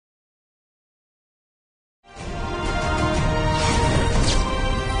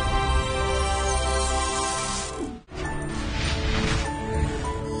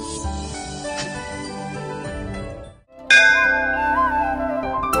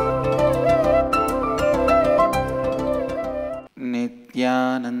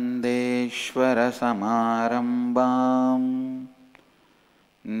Samaarambam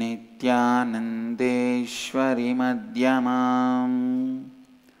Nithyanandeshwari Madhyamam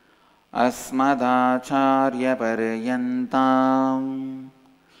Asmadacharya Paryantam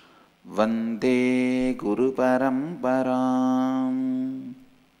Vande Guru Paramparam.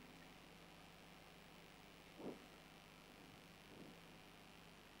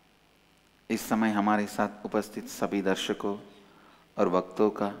 इस समय हमारे साथ उपस्थित सभी दर्शकों और भक्तों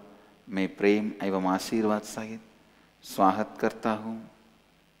का मैं प्रेम एवं आशीर्वाद सहित स्वागत करता हूँ.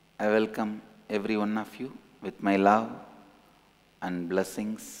 I welcome every one of you with my love and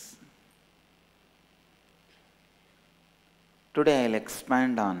blessings. Today I will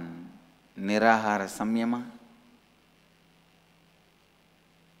expand on Nirahara Samyama.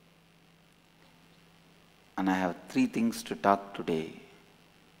 And I have three things to talk today.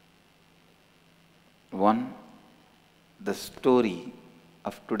 One, the story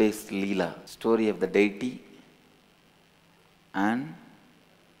of today's leela, story of the deity, and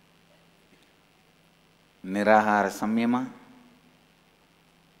Nirahara Samyama,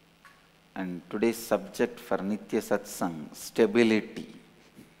 and today's subject for Nitya Satsang, stability.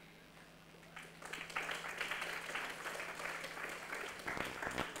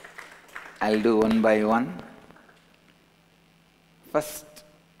 I'll do one by one. First,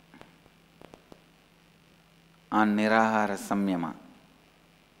 on Nirahara Samyama.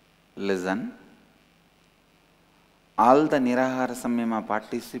 Listen. All the Nirahara Samyama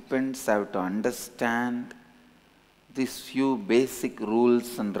participants have to understand these few basic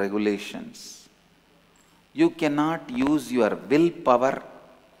rules and regulations. You cannot use your willpower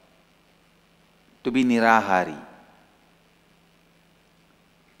to be Nirahari.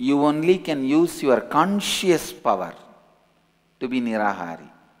 You only can use your conscious power to be Nirahari.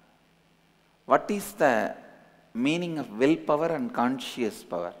 What is the meaning of willpower and conscious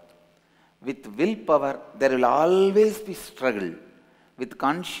power? With willpower, there will always be struggle. With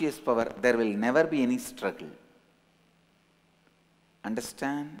conscious power, there will never be any struggle.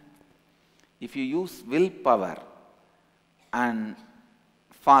 Understand? If you use willpower and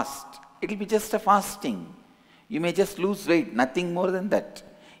fast, it will be just a fasting. You may just lose weight, nothing more than that.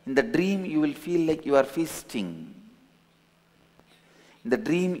 In the dream, you will feel like you are feasting. In the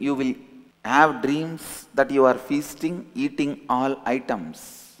dream, you will have dreams that you are feasting, eating all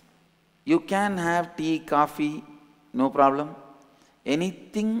items. You can have tea, coffee, no problem.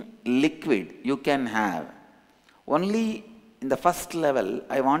 Anything liquid you can have. Only in the first level,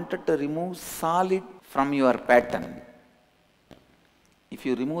 I wanted to remove solid from your pattern. If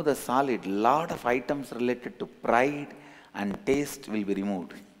you remove the solid, lot of items related to pride and taste will be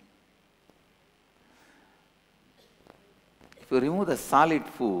removed. If you remove the solid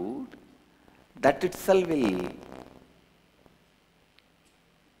food, that itself will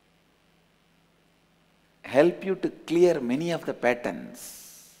help you to clear many of the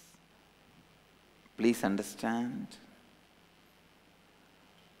patterns. Please understand.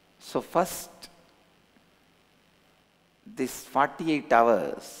 So first, this 48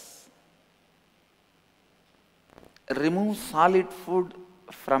 hours, remove solid food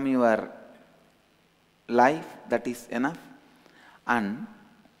from your life, that is enough. And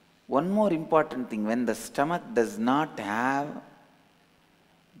one more important thing, when the stomach does not have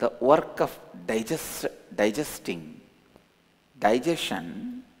the work of digestion,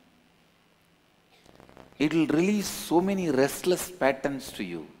 it will release so many restless patterns to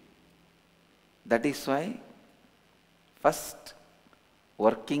you. That is why first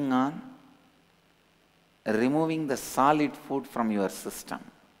working on removing the solid food from your system.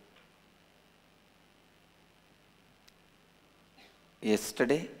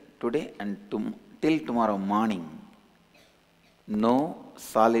 Yesterday, today and till tomorrow morning, no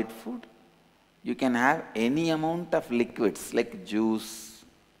solid food. You can have any amount of liquids like juice,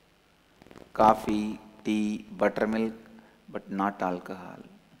 coffee, tea, buttermilk, but not alcohol.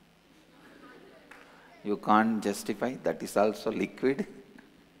 You can't justify that is also liquid.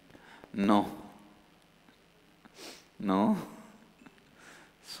 No. No.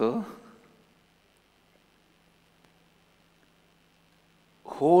 So,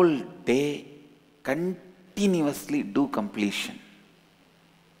 whole day continuously do completion.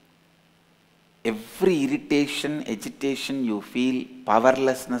 Every irritation, agitation you feel,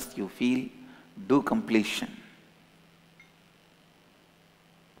 powerlessness you feel, do completion.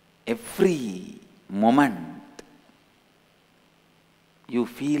 Every moment you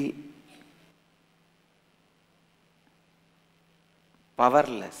feel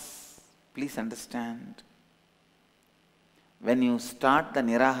powerless. Please understand. When you start the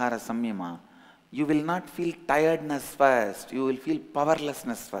Nirahara Samyama, you will not feel tiredness first, you will feel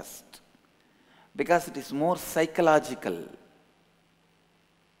powerlessness first. because it is more psychological.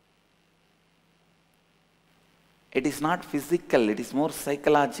 It is not physical, it is more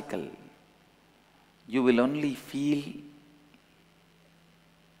psychological. You will only feel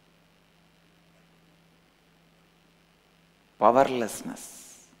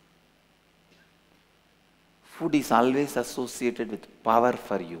powerlessness. Food is always associated with power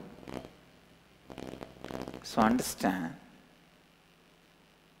for you. So understand,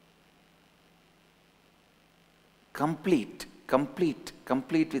 complete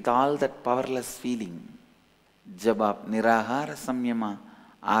with all that powerless feeling. जब आप निराहार संयम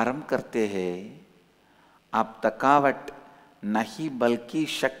आरंभ करते हैं, आप थकावट नहीं बल्कि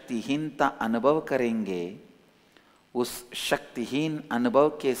शक्तिहीनता अनुभव करेंगे। उस शक्तिहीन अनुभव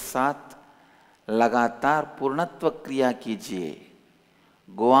के साथ लगातार पूर्णत्व क्रिया कीजिए।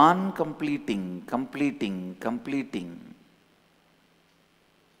 Go on completing.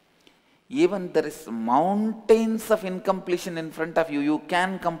 Even there is mountains of incompletion in front of you, you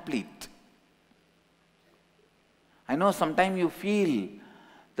can complete. I know sometimes you feel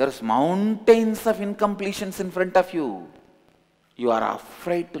there's mountains of incompletions in front of you. You are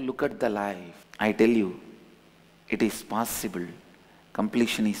afraid to look at the life. I tell you, it is possible.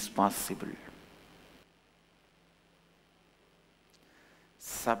 Completion is possible.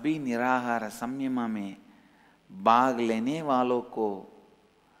 सभी निराहार संयम में भाग लेने वालों को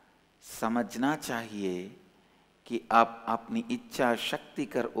समझना चाहिए कि आप अपनी इच्छा शक्ति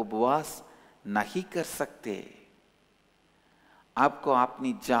कर उपवास नहीं कर सकते। आपको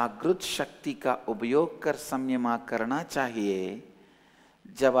अपनी जागृत शक्ति का उपयोग कर संयम करना चाहिए।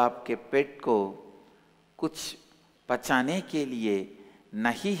 जब आपके पेट को कुछ पचाने के लिए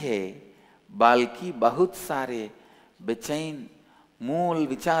नहीं है, बल्कि बहुत सारे बेचैन मूल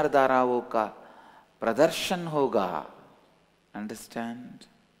विचारधाराओं का प्रदर्शन होगा। Understand?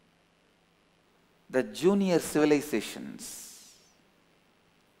 The junior civilizations,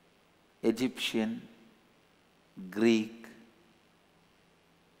 Egyptian, Greek,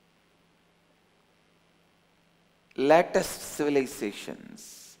 latest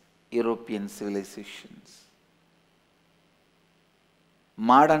civilizations, European civilizations,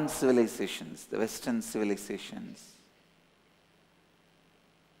 modern civilizations, the Western civilizations,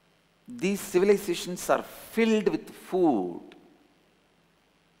 these civilizations are filled with food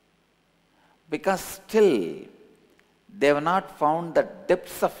because still they have not found the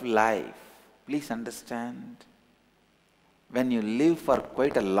depths of life. Please understand, when you live for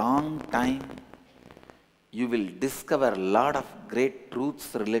quite a long time, you will discover a lot of great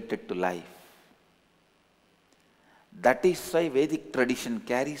truths related to life. That is why Vedic tradition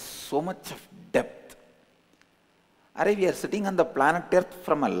carries so much of depth. We are sitting on the planet Earth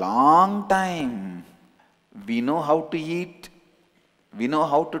from a long time. We know how to eat, we know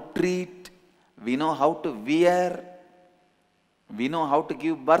how to treat, we know how to wear, we know how to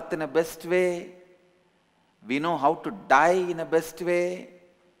give birth in a best way, we know how to die in a best way.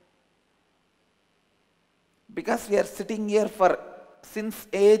 Because we are sitting here for since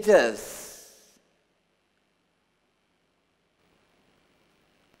ages.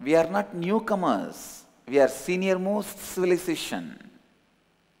 We are not newcomers. We are senior most civilization.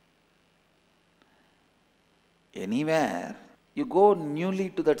 Anywhere you go newly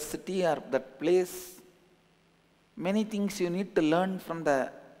to that city or that place, many things you need to learn from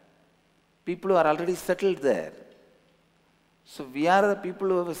the people who are already settled there. So we are the people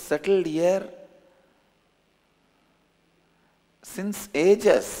who have settled here since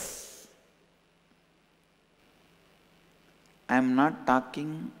ages. I am not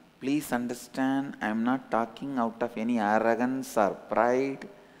talking, please understand, I am not talking out of any arrogance or pride,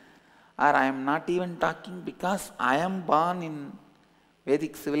 or I am not even talking because I am born in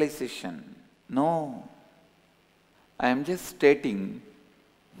Vedic civilization. No, I am just stating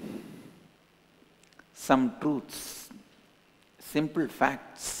some truths, simple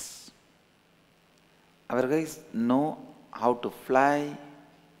facts. Our guys know how to fly.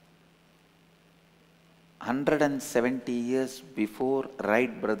 170 years before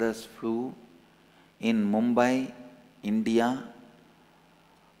Wright brothers flew in Mumbai, India,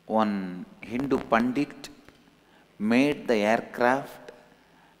 one Hindu Pandit made the aircraft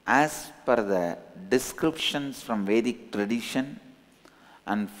as per the descriptions from Vedic tradition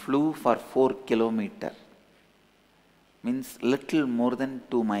and flew for 4 kilometers, means little more than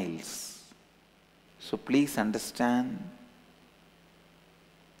 2 miles. So please understand,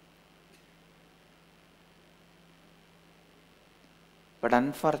 but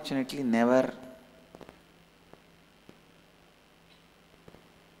unfortunately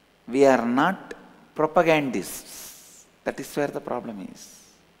we are not propagandists. That is where the problem is.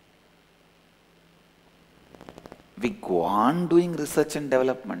 We go on doing research and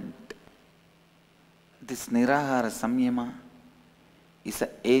development. This Nirahara Samyama is an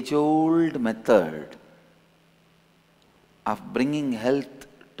age-old method of bringing health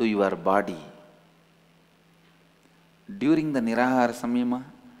to your body. During the Nirahara Samyama,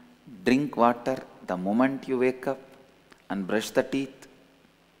 drink water the moment you wake up and brush the teeth.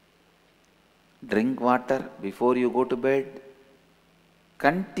 Drink water before you go to bed.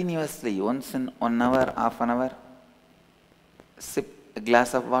 Continuously, once in 1 hour, half an hour, sip a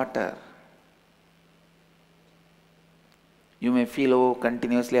glass of water. You may feel, oh,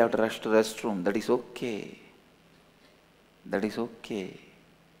 continuously I have to rush to the restroom. That is okay. That is okay.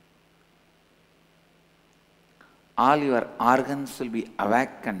 All your organs will be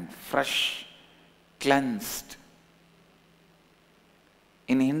awakened, fresh, cleansed.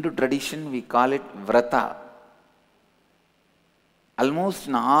 In Hindu tradition, we call it vrata. Almost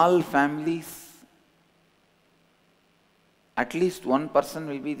in all families, at least one person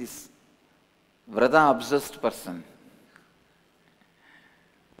will be this vrata obsessed person.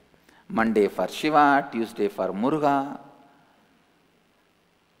 Monday for Shiva, Tuesday for Muruga,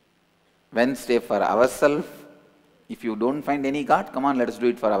 Wednesday for ourselves. If you don't find any God, come on, let us do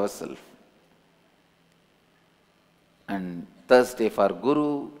it for ourselves. And Thursday for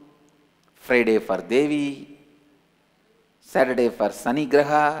Guru, Friday for Devi, Saturday for Sani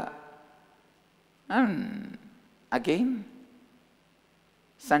Graha, and again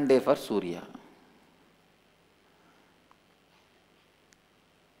Sunday for Surya.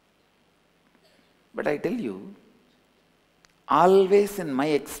 But I tell you, always in my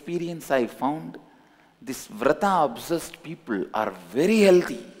experience I found these vrata obsessed people are very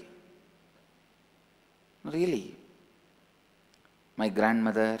healthy. Really. My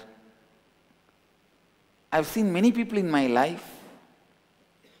grandmother, I've seen many people in my life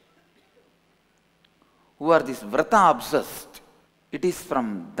who are this vrata obsessed. It is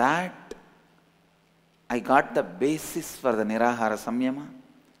from that I got the basis for the Nirahara Samyama.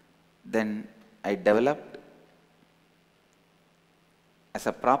 Then I developed as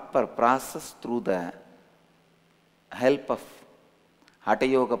a proper process through the help of Hatha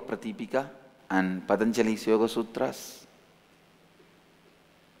Yoga Pratipika and Patanjali's Yoga Sutras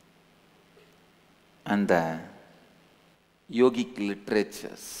and the yogic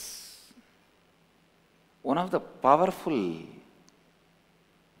literatures. One of the powerful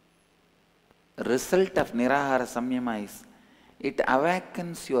result of Nirahara Samyama is it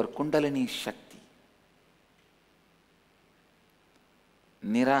awakens your Kundalini Shakti.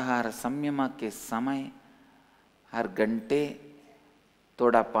 निराहार संयम के समय हर घंटे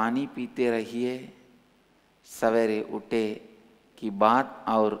थोड़ा पानी पीते रहिए, सवेरे उठे की बात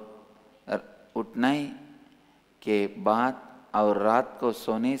और उठने के बाद और रात को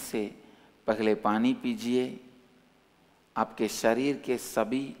सोने से पहले पानी पीजिए। आपके शरीर के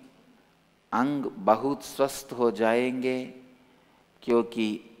सभी अंग बहुत स्वस्थ हो जाएंगे क्योंकि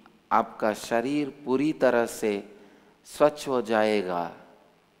आपका शरीर पूरी तरह से स्वच्छ हो जाएगा।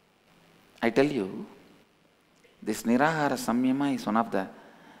 I tell you, this Nirahara Samyama is one of the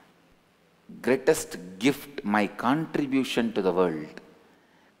greatest gift, my contribution to the world.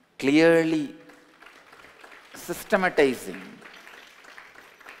 Clearly systematizing.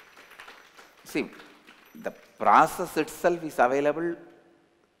 See, the process itself is available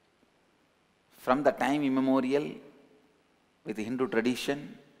from the time immemorial with the Hindu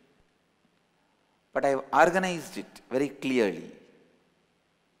tradition, but I have organized it very clearly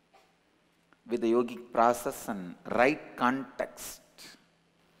with the yogic process and right context.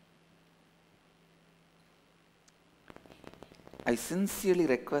 I sincerely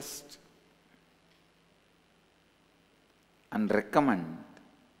request and recommend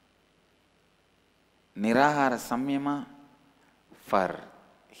Nirahara Samyama for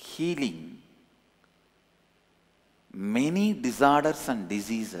healing many disorders and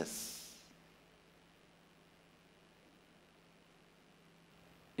diseases.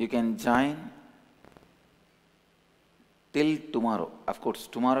 You can join till tomorrow. Of course,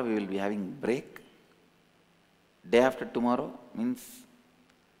 tomorrow we will be having break. Day after tomorrow means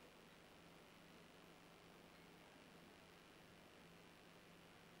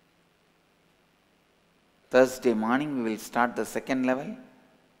Thursday morning we will start the second level.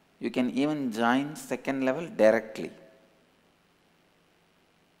 You can even join second level directly.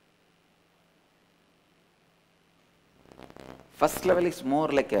 First level is more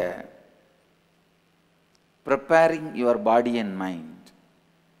like a preparing your body and mind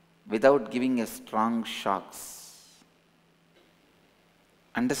without giving a strong shocks.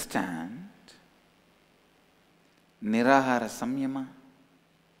 Understand, Nirahara Samyama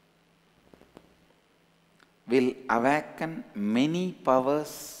will awaken many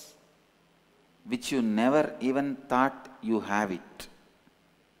powers which you never even thought you have it.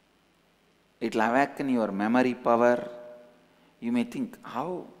 It will awaken your memory power. You may think,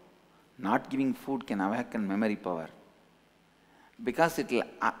 how not giving food can awaken memory power? Because it will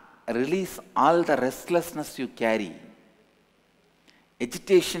release all the restlessness you carry,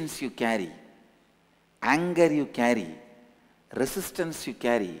 agitations you carry, anger you carry, resistance you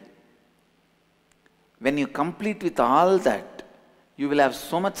carry. When you complete with all that, you will have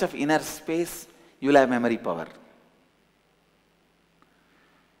so much of inner space, you will have memory power.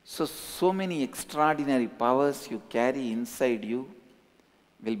 So many extraordinary powers you carry inside you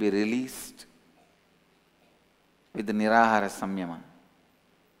will be released with the Nirahara Samyama.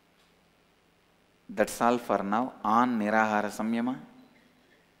 That's all for now on Nirahara Samyama.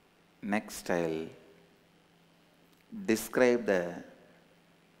 Next I'll describe the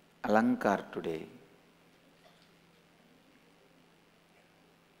Alankar today.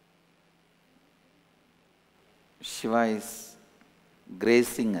 Shiva is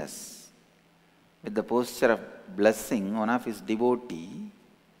gracing us with the posture of blessing one of his devotee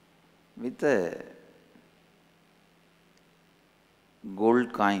with the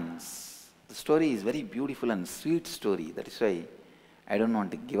gold coins. The story is very beautiful and sweet story. That is why I don't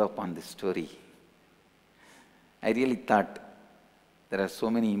want to give up on this story. I really thought there are so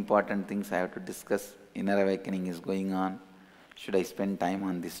many important things I have to discuss. Inner awakening is going on. Should I spend time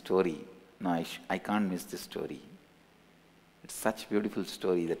on this story? No, I can't miss this story. It's such a beautiful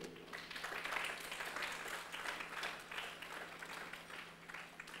story that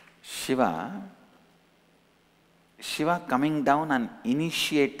Shiva coming down and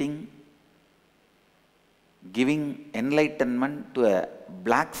initiating, giving enlightenment to a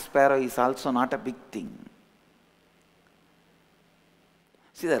black sparrow is also not a big thing.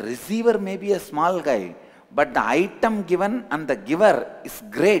 See, the receiver may be a small guy, but the item given and the giver is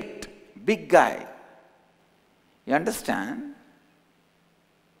great, big guy. You understand?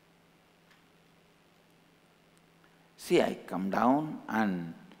 See, I come down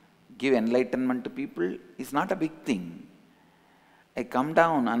and give enlightenment to people is not a big thing. I come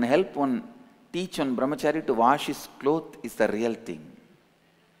down and help one, teach one brahmachari to wash his clothes is the real thing.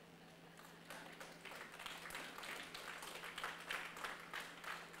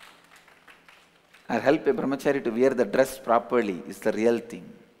 Or help a brahmachari to wear the dress properly is the real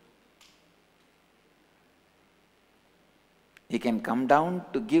thing. He can come down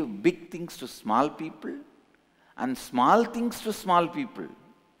to give big things to small people and small things to small people.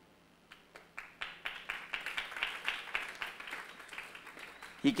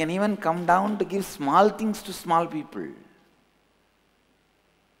 He can even come down to give small things to small people.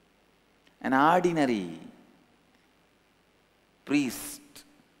 An ordinary priest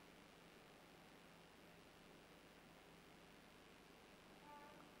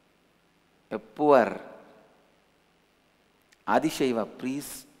a poor Adishaiva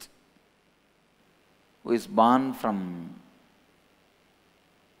priest who is born from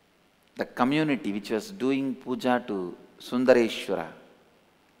the community which was doing puja to Sundareshwara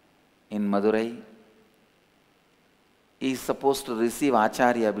in Madurai, he is supposed to receive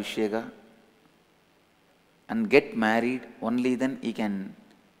Acharya Abhisheka and get married. Only then he can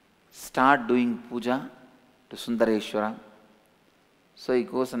start doing puja to Sundareshwara. So he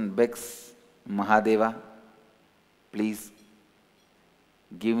goes and begs Mahadeva, please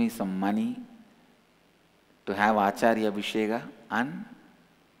give me some money to have Acharya Abhisheka and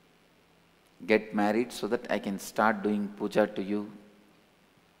get married so that I can start doing puja to you.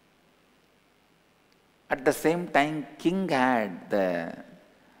 At the same time,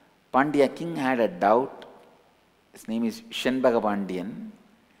 Pandya king had a doubt. His name is Shenbaga Pandyan.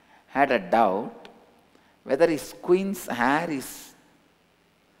 Had a doubt whether his queen's hair is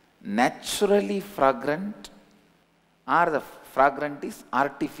naturally fragrant or the fragrant is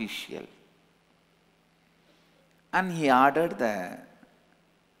artificial. And he ordered the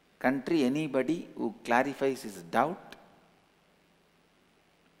country, anybody who clarifies his doubt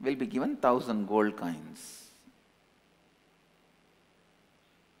will be given 1,000 gold coins.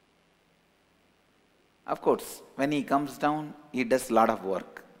 Of course, when he comes down, he does a lot of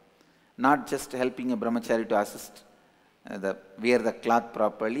work. Not just helping a brahmachari to assist wear the cloth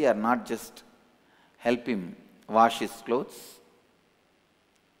properly, or not just help him wash his clothes.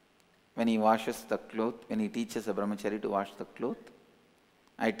 When he washes the cloth, when he teaches a brahmachari to wash the cloth,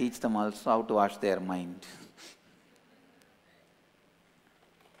 I teach them also how to wash their mind.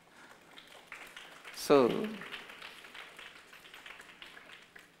 So,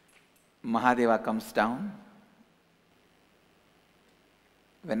 Mahadeva comes down.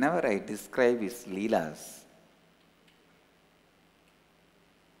 Whenever I describe his leelas,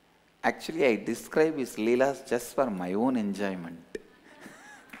 Actually, I describe his leelas just for my own enjoyment,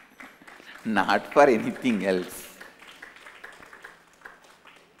 not for anything else.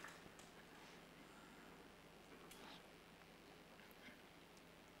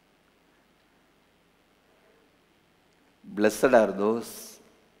 Blessed are those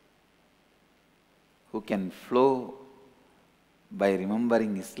who can flow by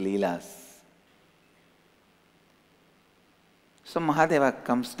remembering his leelas. So Mahadeva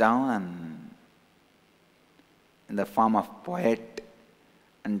comes down and in the form of poet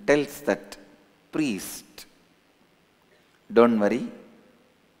and tells that priest, don't worry,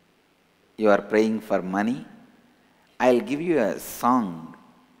 you are praying for money. I'll give you a song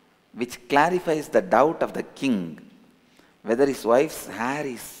which clarifies the doubt of the king whether his wife's hair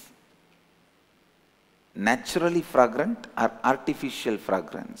is naturally fragrant or artificial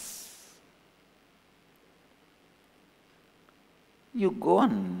fragrance. You go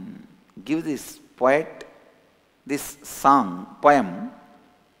and give this poet, this song, poem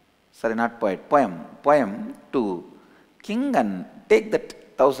to king and take that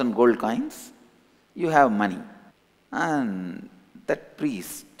 1,000 gold coins, you have money. And that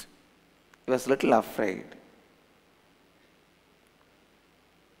priest, he was little afraid.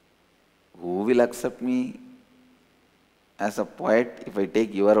 Who will accept me as a poet if I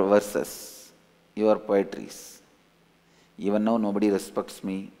take your verses, your poetries? Even now nobody respects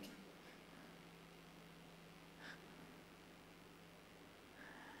me.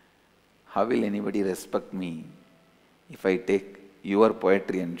 How will anybody respect me if I take your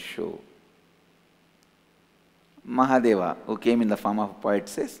poetry and show? Mahadeva, who came in the form of a poet,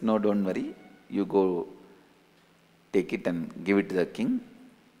 says, no, don't worry, you go take it and give it to the king.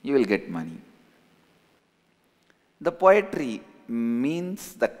 You will get money. The poetry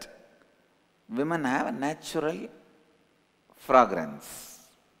means that women have a natural fragrance.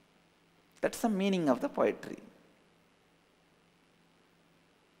 That's the meaning of the poetry.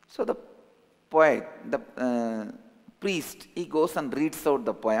 So the poet, the priest, he goes and reads out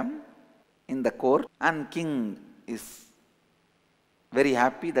the poem in the court, and king is very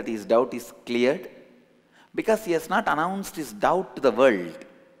happy that his doubt is cleared because he has not announced his doubt to the world.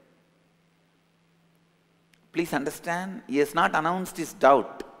 Please understand, he has not announced his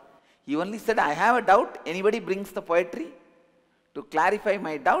doubt. He only said, I have a doubt. Anybody brings the poetry to clarify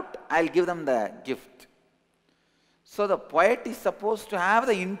my doubt, I'll give them the gift. So the poet is supposed to have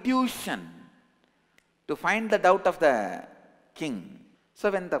the intuition to find the doubt of the king.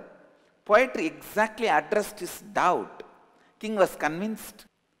 So when the poetry exactly addressed his doubt, king was convinced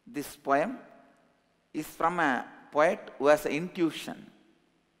this poem is from a poet who has an intuition.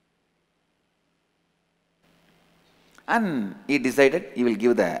 And he decided he will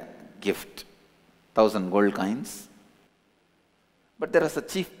give the gift, 1,000 gold coins. But there was a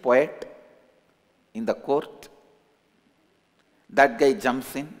chief poet in the court. That guy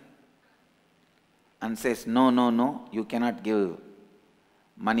jumps in and says, no, no, no, you cannot give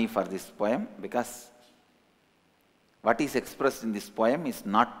money for this poem because what is expressed in this poem is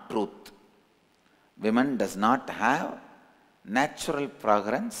not truth. Women does not have natural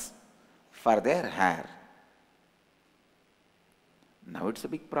fragrance for their hair. Now it's a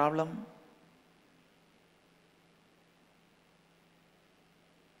big problem.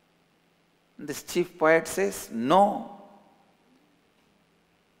 This chief poet says, no,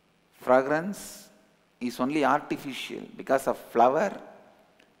 fragrance is only artificial because of flower,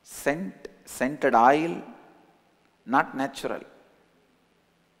 scent, scented oil, not natural.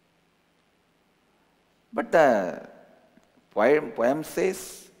 But the poem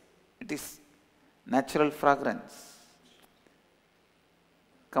says it is natural fragrance.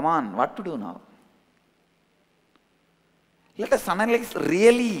 Come on, what to do now? Let us analyze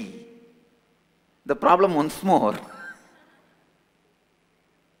really the problem once more.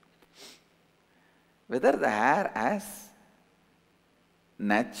 Whether the hair has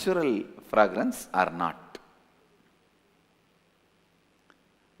natural fragrance or not.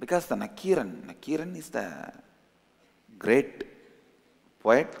 Because the Nakiran is the great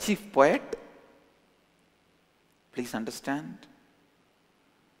poet, chief poet. Please understand.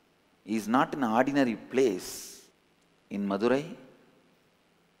 He is not in an ordinary place. In Madurai,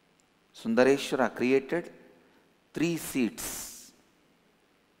 Sundareshwara created 3 seats.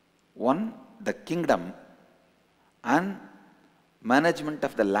 One, the kingdom and management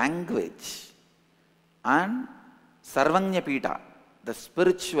of the language, and Sarvanyapita, the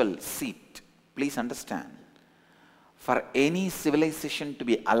spiritual seat. Please understand. For any civilization to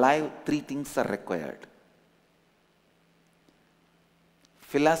be alive, 3 things are required.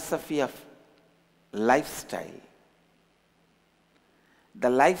 Philosophy of lifestyle, the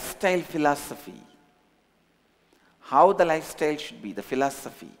lifestyle philosophy, how the lifestyle should be, the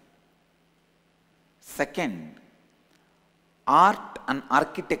philosophy. Second, art and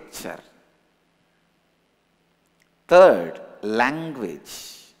architecture. Third,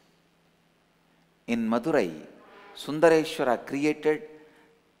 language. In Madurai, Sundareshwara created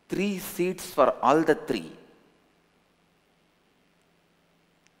 3 seats for all the 3.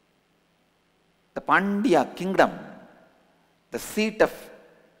 The Pandya kingdom, the seat of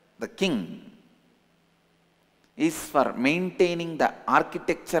the king, is for maintaining the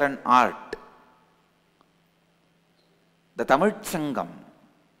architecture and art. The Tamil Sangam,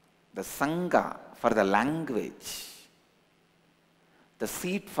 the Sangha for the language, the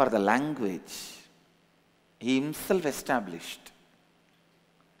seat for the language, he himself established.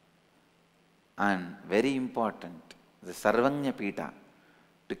 And very important, the Sarvanya Pita,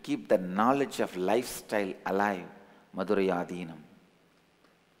 to keep the knowledge of lifestyle alive, Madurai Adinam.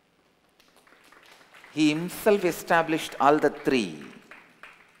 He himself established all the 3.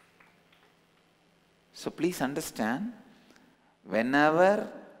 So please understand, whenever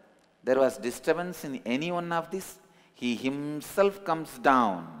there was disturbance in any one of these, he himself comes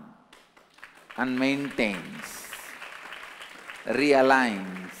down and maintains,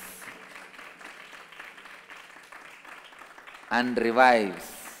 realigns, and revives.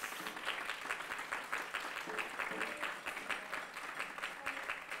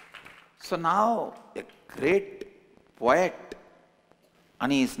 So now a great poet,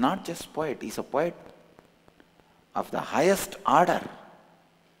 and he is not just poet, he is a poet of the highest order,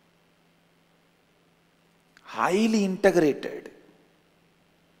 highly integrated,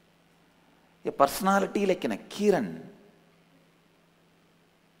 a personality like a Kiran.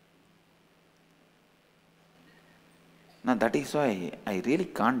 Now that is why I really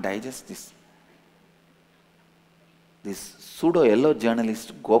can't digest this pseudo yellow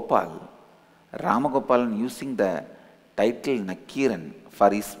journalist Gopal, Ramagopalan, using the title Nakiran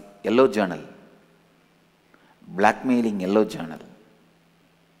for his yellow journal, blackmailing yellow journal.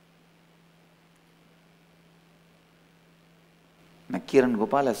 Nakiran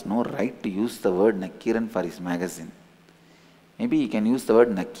Gopal has no right to use the word Nakiran for his magazine. Maybe he can use the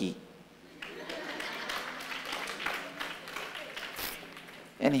word Naki.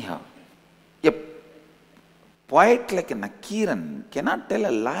 Anyhow, a poet like a Nakiran cannot tell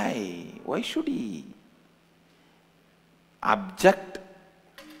a lie. Why should he? Abject.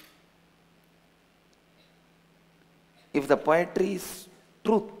 If the poetry is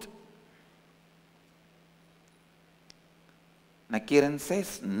truth, Nakiran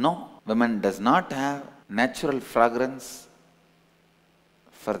says, no, woman does not have natural fragrance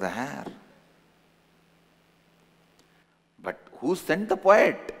for the hair. But who sent the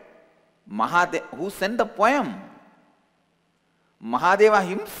poet? Who sent the poem? Mahadeva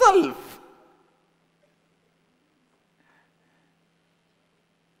himself.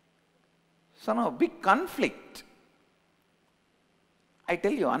 So now, big conflict. I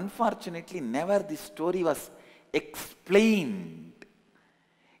tell you, unfortunately, never this story was explained.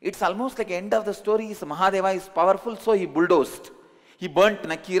 It's almost like the end of the story is Mahadeva is powerful, so he bulldozed. He burnt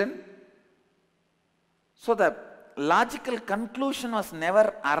Nakiran. So the logical conclusion was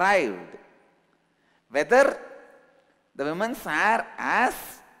never arrived. Whether the women's hair has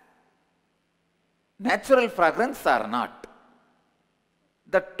natural fragrance or not.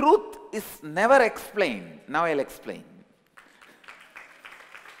 The truth is never explained. Now I'll explain.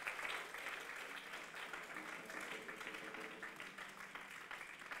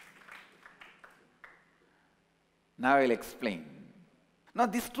 Now I'll explain. Now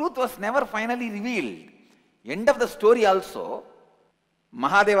this truth was never finally revealed. End of the story also,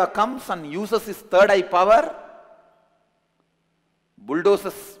 Mahadeva comes and uses his third eye power,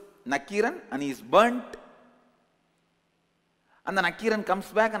 bulldozes Nakiran, and he is burnt. And the Nakiran comes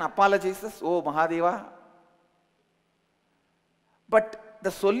back and apologizes, oh Mahadeva. But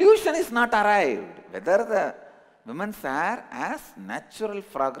the solution is not arrived, whether the woman's hair has natural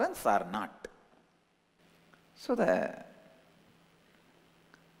fragrance or not. So the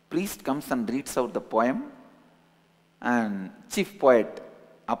priest comes and reads out the poem, and chief poet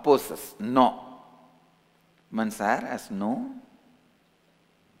opposes, no. Woman's hair has no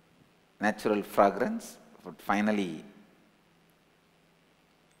natural fragrance. But finally,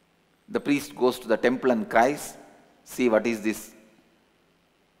 the priest goes to the temple and cries, see what is this?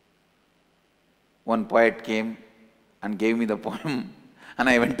 One poet came and gave me the poem, and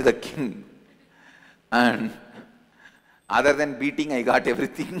I went to the king. And other than beating, I got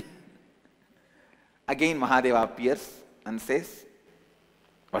everything. Again Mahadeva appears and says,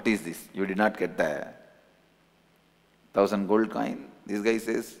 what is this? You did not get the 1,000 gold coin. This guy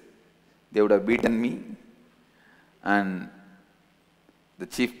says, they would have beaten me. And the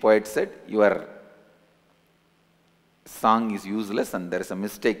chief poet said, your song is useless and there is a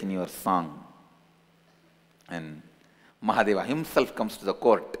mistake in your song. And Mahadeva himself comes to the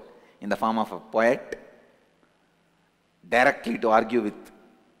court in the form of a poet, directly to argue with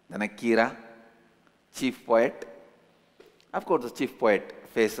the Nakira, chief poet. Of course, the chief poet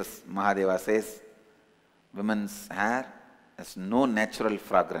faces Mahadeva, says, women's hair has no natural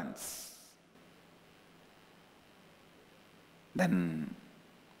fragrance. Then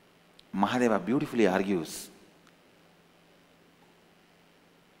Mahadeva beautifully argues,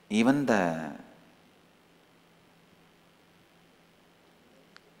 even the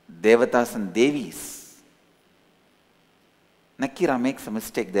Devatas and Devis, Nakira makes a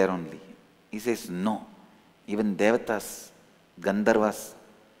mistake there only. He says, no, even Devatas, Gandharvas,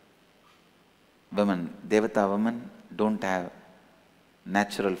 women, Devata women don't have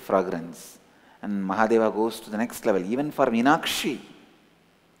natural fragrance. And Mahadeva goes to the next level. Even for Meenakshi,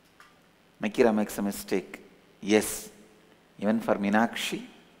 Nakira makes a mistake. Yes, even for Meenakshi,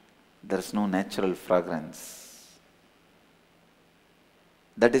 there is no natural fragrance.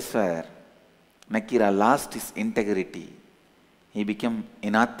 That is where Nakira lost his integrity. He became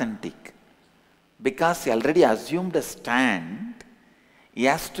inauthentic. Because he already assumed a stand, he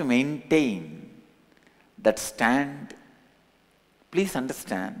has to maintain that stand. Please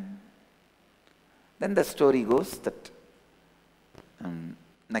understand. Then the story goes that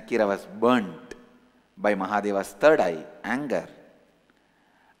Nakira was burnt by Mahadeva's third eye, anger.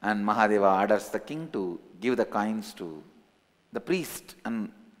 And Mahadeva orders the king to give the coins to the priest, and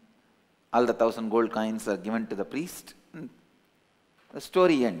all the 1,000 gold coins are given to the priest. And the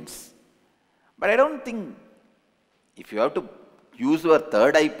story ends. But I don't think, if you have to use your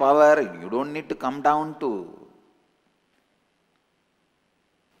third eye power, you don't need to come down to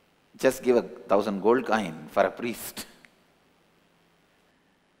just give 1,000 gold coin for a priest.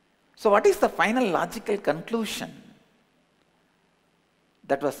 So what is the final logical conclusion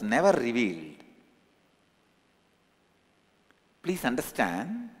that was never revealed? Please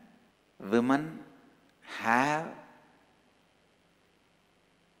understand, women have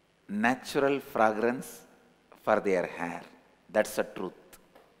natural fragrance for their hair. That's the truth.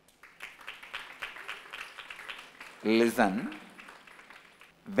 Listen,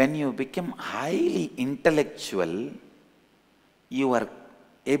 when you become highly intellectual, your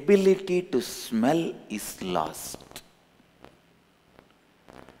ability to smell is lost.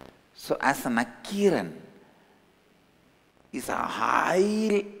 So as an Akiran is a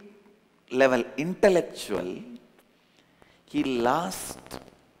high level intellectual, he lost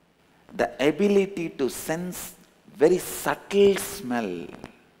the ability to sense very subtle smell.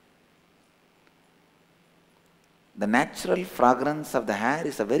 The natural fragrance of the hair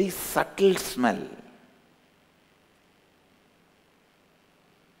is a very subtle smell.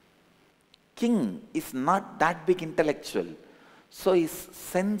 King is not that big intellectual, so his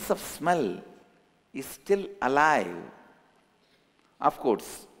sense of smell is still alive. Of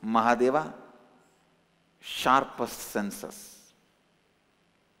course, Mahadeva, sharpest senses.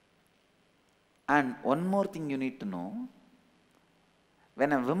 And one more thing you need to know,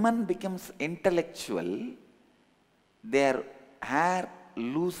 when a woman becomes intellectual, their hair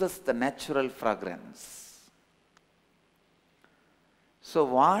loses the natural fragrance. So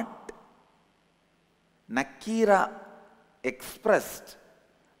what Nakira expressed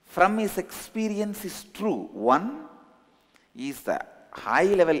from his experience is true. One, he is the high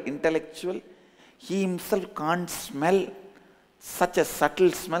level intellectual. He himself can't smell such a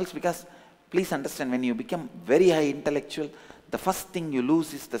subtle smells, because please understand, when you become very high intellectual, the first thing you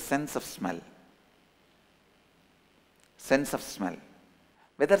lose is the sense of smell. Sense of smell.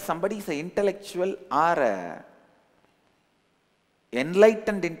 Whether somebody is an intellectual or an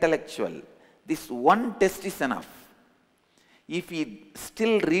enlightened intellectual, this one test is enough. If he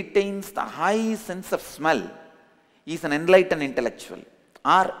still retains the high sense of smell, he is an enlightened intellectual,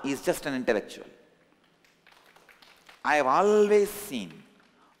 or he is just an intellectual. I have always seen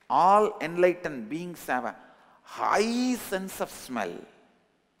all enlightened beings have a high sense of smell.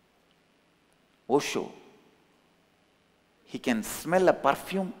 Osho, he can smell a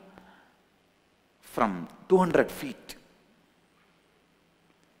perfume from 200 feet.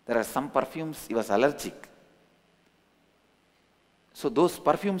 There are some perfumes he was allergic. So those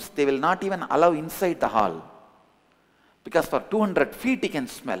perfumes, they will not even allow inside the hall, because for 200 feet he can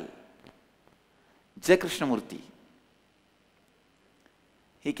smell. J. Krishnamurti,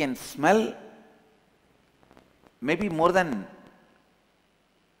 he can smell maybe more than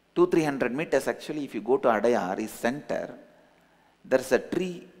 200-300 meters. Actually, if you go to Adayar, his center, there is a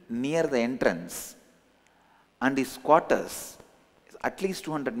tree near the entrance and his quarters is at least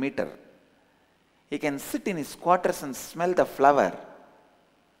 200 meters. He can sit in his quarters and smell the flower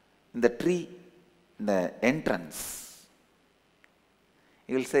in the tree, in the entrance.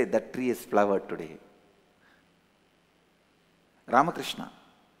 He will say, that tree is flowered today. Ramakrishna.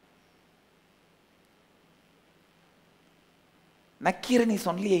 Nakiran is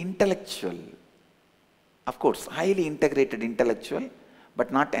only an intellectual. Of course, highly integrated intellectual,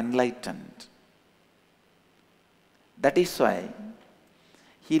 but not enlightened. That is why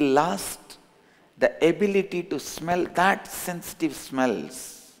he lost the ability to smell that sensitive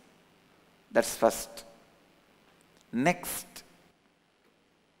smells. That's first. Next,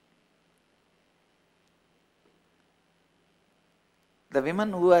 the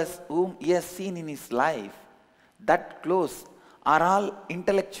women whom he has seen in his life that close are all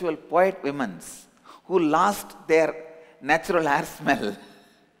intellectual poet women who lost their natural hair smell.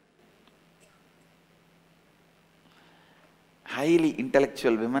 Highly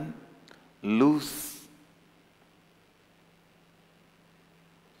intellectual women lose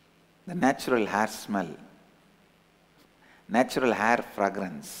the natural hair smell, natural hair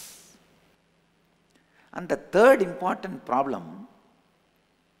fragrance. And the third important problem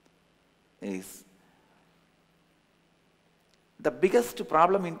is, the biggest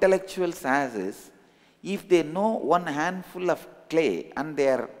problem intellectuals has is, if they know one handful of clay and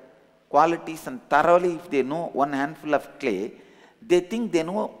their qualities, and thoroughly if they know one handful of clay, they think they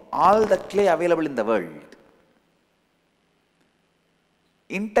know all the clay available in the world.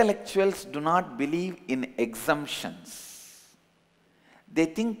 Intellectuals do not believe in assumptions. They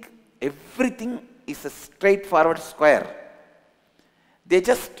think everything is a straightforward square. They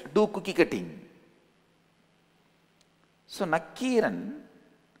just do cookie cutting. So Nakiran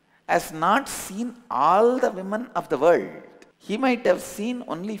has not seen all the women of the world. He might have seen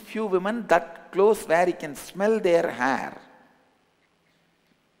only few women that close where he can smell their hair.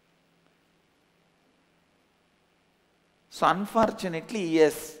 So unfortunately, he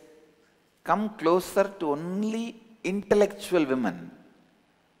has come closer to only intellectual women,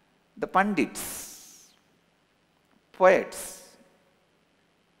 the Pandits, poets,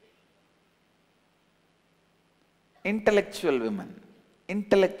 intellectual women,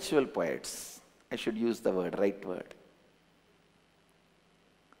 intellectual poets. I should use the word, right word.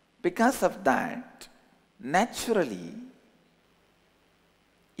 Because of that, naturally,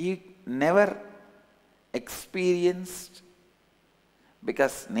 he never experienced,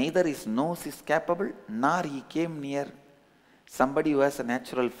 because neither his nose is capable, nor he came near somebody who has a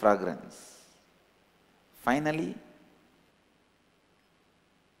natural fragrance. Finally,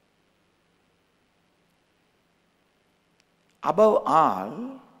 above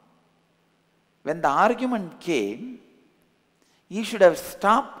all, when the argument came, he should have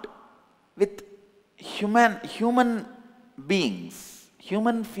stopped with human beings,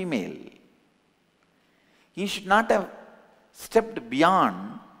 human female. He should not have stepped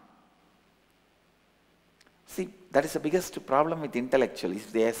beyond. See, that is the biggest problem with intellectuals.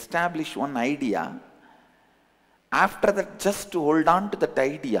 If they establish one idea, after that, just to hold on to that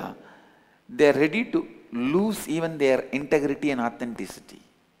idea, they are ready to lose even their integrity and authenticity.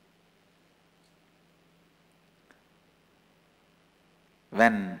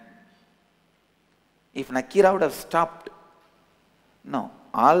 If Nakira would have stopped, no,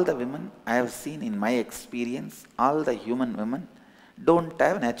 all the women I have seen in my experience, all the human women don't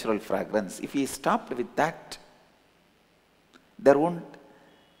have natural fragrance. If he stopped with that, the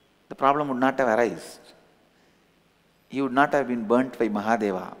problem would not have arisen. He would not have been burnt by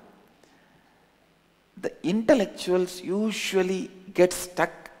Mahadeva. The intellectuals usually get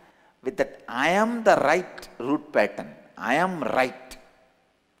stuck with that I am the right root pattern. I am right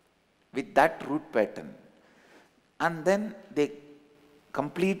with that root pattern. And then they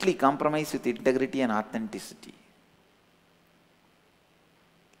completely compromise with integrity and authenticity.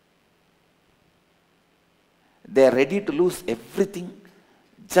 They are ready to lose everything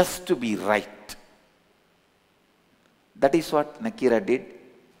just to be right. That is what Nakira did.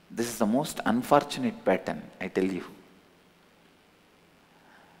 This is the most unfortunate pattern, I tell you.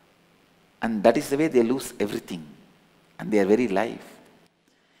 And that is the way they lose everything and their very life.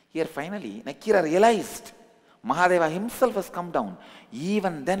 Here finally, Nakira realized Mahadeva himself has come down.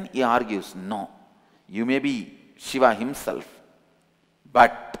 Even then he argues, no, you may be Shiva himself,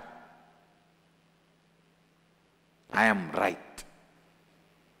 but I am right.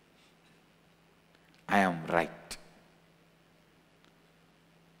 I am right.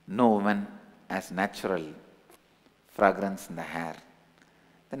 No woman has natural fragrance in the hair.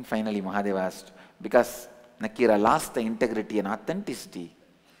 Then finally Mahadeva asked, because Nakira lost the integrity and authenticity,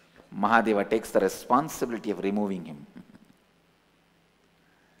 Mahadeva takes the responsibility of removing him.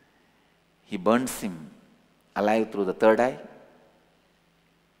 He burns him alive through the third eye.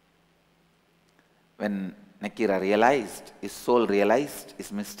 When Nakira realized, his soul realized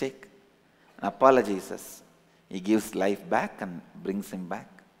his mistake and apologizes, he gives life back and brings him back.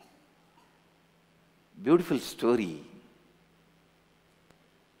 Beautiful story.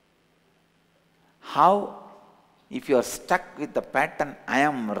 How, if you are stuck with the pattern, I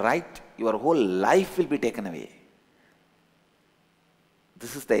am right, your whole life will be taken away.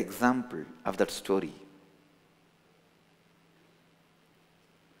 This is the example of that story.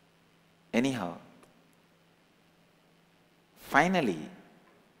 Anyhow, finally,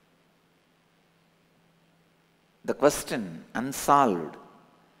 the question unsolved,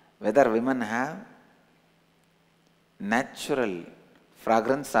 whether women have natural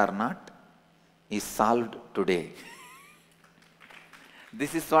fragrance or not, is solved today.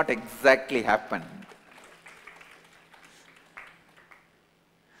 This is what exactly happened.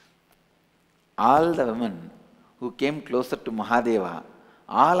 All the women who came closer to Mahadeva,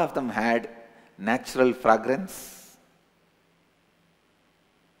 all of them had natural fragrance,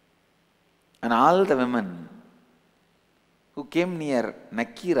 and all the women who came near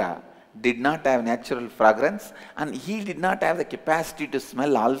Nakira did not have natural fragrance, and he did not have the capacity to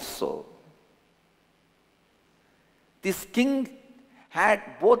smell also. This king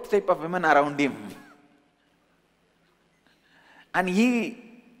had both type of women around him, and in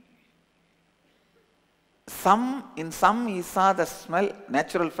some he saw the smell,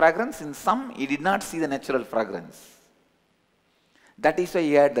 natural fragrance, in some he did not see the natural fragrance. That is why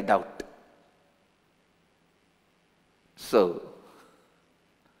he had the doubt. So,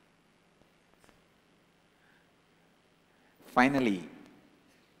 finally,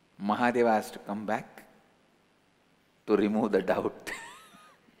 Mahadeva has to come back to remove the doubt.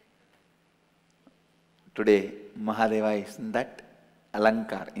 Today, Mahadeva is in that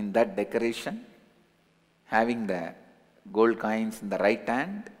alankar, in that decoration, having the gold coins in the right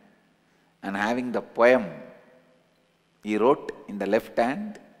hand and having the poem he wrote in the left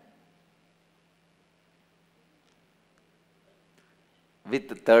hand, with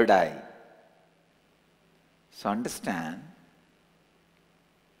the third eye. So understand,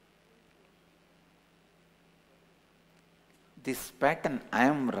 this pattern, I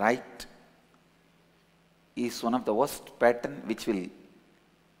am right, is one of the worst pattern which will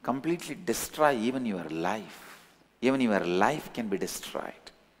completely destroy even your life. Even your life can be destroyed.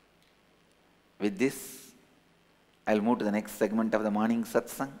 With this, I'll move to the next segment of the morning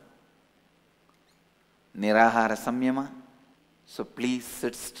satsang, Nirahara Samyama. So please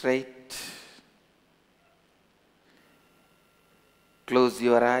sit straight, close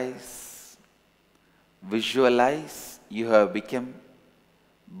your eyes, visualize you have become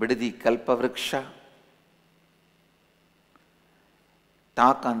Bidadi Kalpavriksha.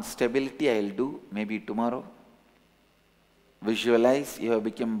 Talk on stability I will do maybe tomorrow. Visualize you have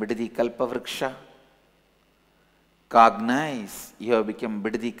become Bidadi Kalpavriksha. Cognize you have become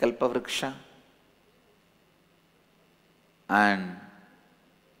Bidadi Kalpavriksha. And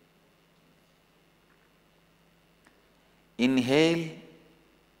inhale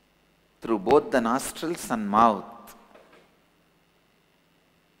through both the nostrils and mouth.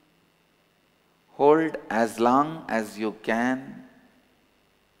 Hold as long as you can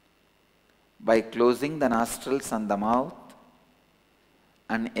by closing the nostrils and the mouth,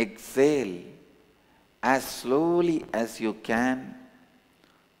 and exhale as slowly as you can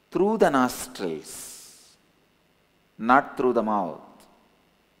through the nostrils, not through the mouth.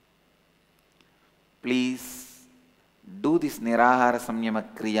 Please do this Nirahara Samyama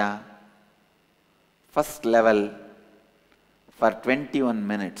Kriya, first level, for 21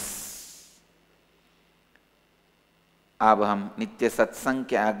 minutes. अब हम नित्य सत्संग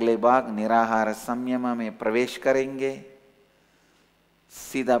के अगले भाग निराहार संयम में प्रवेश करेंगे।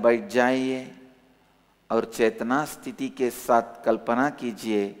 सीधा बैठ जाइए और चेतना स्थिति के साथ कल्पना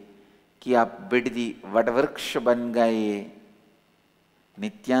कीजिए कि आप बिडदी वटवृक्ष बन गए,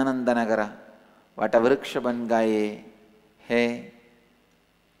 नित्यानंद नगर वटवृक्ष बन गए हैं,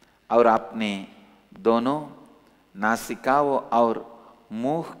 और आपने दोनों नासिकाओं और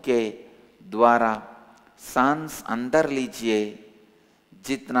मुख के द्वारा सांस अंदर लीजिए।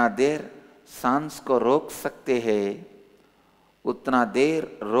 जितना देर सांस को रोक सकते हैं उतना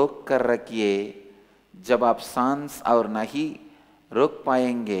देर रोक कर रखिए। जब आप सांस और नहीं रोक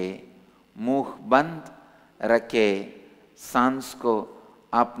पाएंगे, मुंह बंद रखे सांस को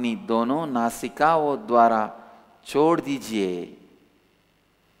अपनी दोनों नासिकाओं द्वारा छोड़ दीजिए।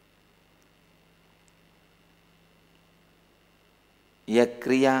 यह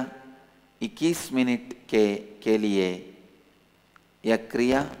क्रिया 21 मिनट के लिए, यह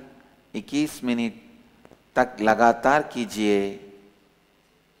क्रिया 21 मिनट तक लगातार कीजिए।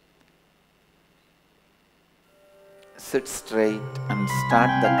 Sit straight and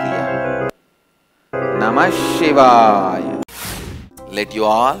start the kriya. Namah Shivaya. Let you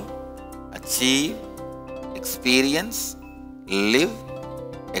all achieve, experience, live,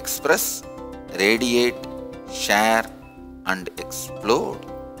 express, radiate, share and explode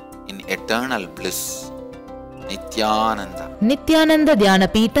in eternal bliss. Nithyananda. Nithyananda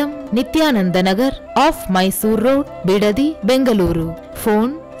Dhyanapitham, Nithyananda Nagar, off Mysore Road, Bidadi, Bengaluru.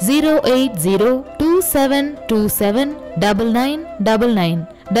 Phone 08027279999,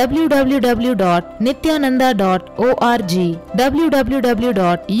 www.nithyananda.org,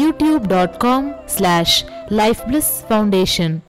 www.youtube.com/lifeblissfoundation.